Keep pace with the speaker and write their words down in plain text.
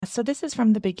So this is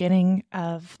from the beginning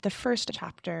of the first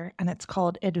chapter, and it's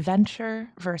called Adventure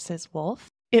versus Wolf.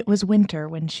 It was winter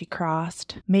when she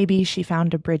crossed. Maybe she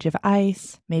found a bridge of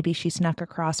ice. Maybe she snuck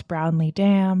across Brownlee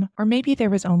Dam. Or maybe there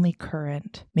was only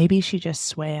current. Maybe she just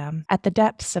swam. At the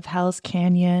depths of Hell's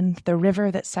Canyon, the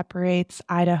river that separates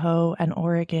Idaho and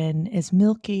Oregon is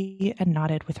milky and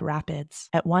knotted with rapids.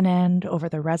 At one end, over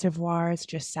the reservoirs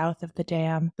just south of the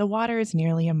dam, the water is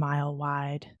nearly a mile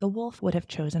wide. The wolf would have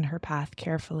chosen her path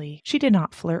carefully. She did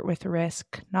not flirt with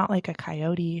risk, not like a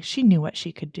coyote. She knew what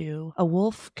she could do. A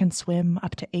wolf can swim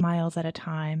up to 8 miles at a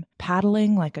time,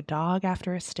 paddling like a dog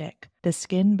after a stick. The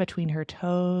skin between her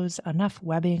toes, enough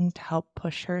webbing to help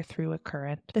push her through a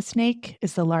current. The Snake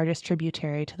is the largest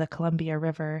tributary to the Columbia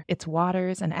River. Its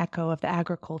waters an echo of the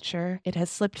agriculture it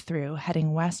has slipped through,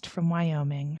 heading west from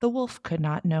Wyoming. The wolf could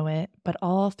not know it, but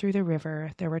all through the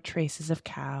river there were traces of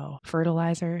cow,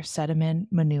 fertilizer, sediment,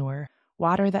 manure.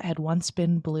 Water that had once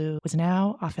been blue was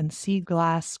now often sea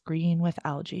glass green with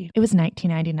algae. It was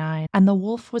 1999, and the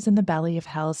wolf was in the belly of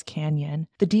Hell's Canyon,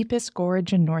 the deepest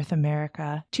gorge in North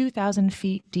America, 2,000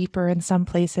 feet deeper in some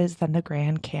places than the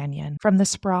Grand Canyon. From the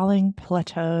sprawling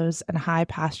plateaus and high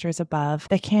pastures above,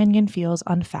 the canyon feels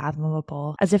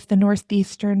unfathomable, as if the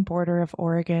northeastern border of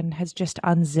Oregon has just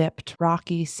unzipped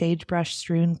rocky,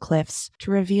 sagebrush-strewn cliffs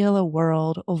to reveal a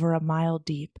world over a mile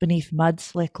deep beneath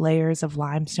mud-slick layers of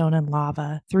limestone and lava.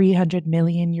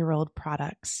 300-million-year-old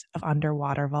products of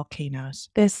underwater volcanoes.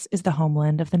 This is the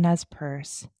homeland of the Nez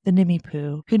Perce, the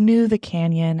Nimipu, who knew the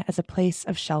canyon as a place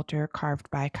of shelter carved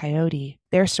by coyote.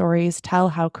 Their stories tell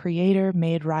how Creator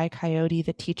made Rye Coyote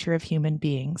the teacher of human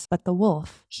beings, but the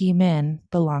wolf, He-Min,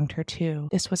 belonged her too.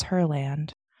 This was her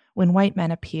land. When white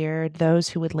men appeared, those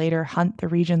who would later hunt the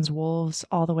region's wolves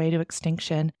all the way to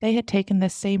extinction, they had taken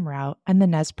this same route, and the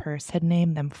Nez Perce had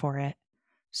named them for it.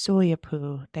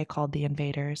 Suyapu, they called the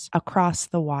invaders, across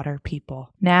the water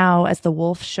people. Now, as the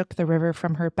wolf shook the river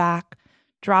from her back,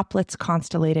 droplets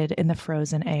constellated in the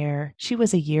frozen air. She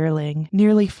was a yearling,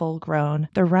 nearly full-grown,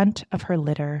 the runt of her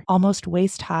litter, almost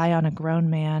waist-high on a grown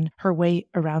man, her weight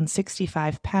around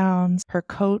 65 pounds, her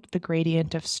coat the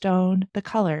gradient of stone, the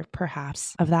color,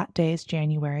 perhaps, of that day's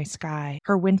January sky.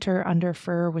 Her winter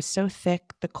underfur was so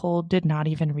thick the cold did not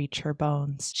even reach her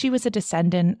bones. She was a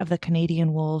descendant of the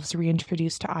Canadian wolves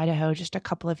reintroduced to Idaho just a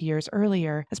couple of years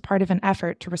earlier as part of an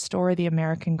effort to restore the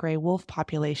American gray wolf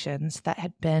populations that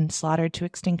had been slaughtered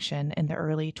to extinction in the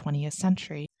early 20th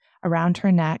century. Around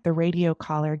her neck, the radio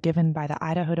collar given by the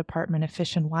Idaho Department of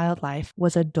Fish and Wildlife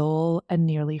was a dull and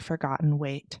nearly forgotten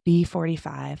weight.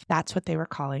 B-45, that's what they were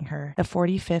calling her, the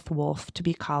 45th wolf to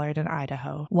be collared in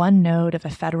Idaho, one node of a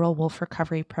federal wolf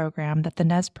recovery program that the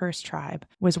Nez Perce tribe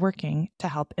was working to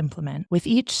help implement. With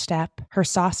each step, her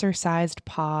saucer-sized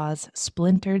paws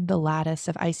splintered the lattice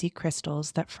of icy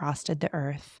crystals that frosted the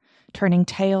earth. Turning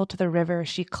tail to the river,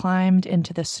 she climbed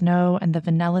into the snow and the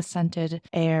vanilla-scented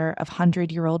air of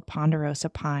 100-year-old ponderosa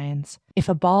pines. If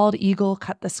a bald eagle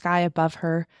cut the sky above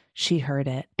her, she heard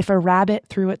it. If a rabbit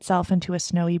threw itself into a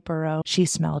snowy burrow, she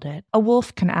smelled it. A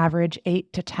wolf can average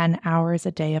 8 to 10 hours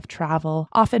a day of travel,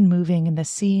 often moving in the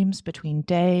seams between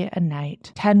day and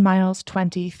night. 10 miles,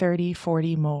 20, 30,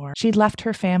 40 more. She'd left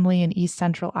her family in east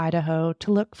central Idaho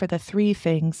to look for the 3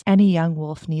 things any young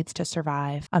wolf needs to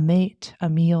survive: a mate, a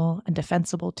meal, and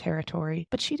defensible territory.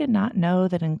 But she did not know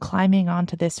that in climbing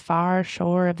onto this far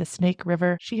shore of the Snake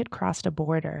River, she had crossed a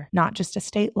border, not just a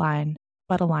state line,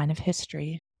 but a line of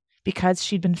history. Because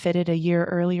she'd been fitted a year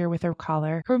earlier with her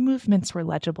collar, her movements were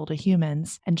legible to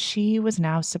humans, and she was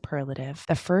now superlative,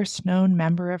 the first known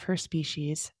member of her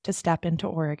species to step into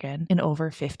Oregon in over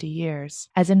 50 years.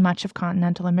 As in much of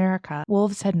continental America,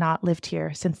 wolves had not lived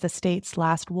here since the state's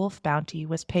last wolf bounty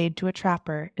was paid to a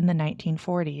trapper in the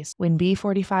 1940s. When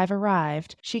B-45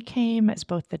 arrived, she came as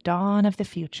both the dawn of the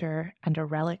future and a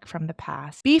relic from the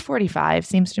past. B-45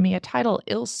 seems to me a title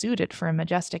ill-suited for a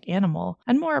majestic animal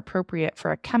and more appropriate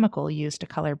for a chemical used to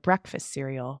color breakfast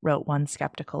cereal, wrote one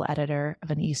skeptical editor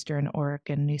of an Eastern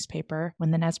Oregon newspaper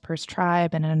when the Nez Perce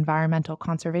tribe and an environmental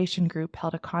conservation group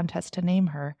held a contest to name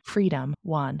her. Freedom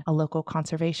won. A local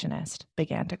conservationist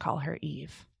began to call her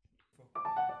Eve.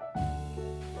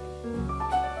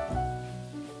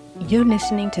 You're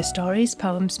listening to Stories,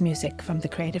 Poems, Music from The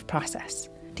Creative Process.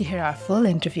 To hear our full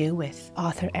interview with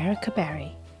author Erica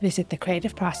Berry, visit the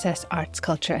Creative Process Arts,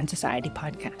 Culture and Society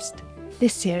podcast.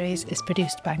 This series is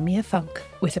produced by Mia Funk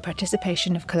with the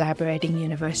participation of collaborating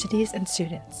universities and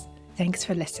students. Thanks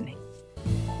for listening.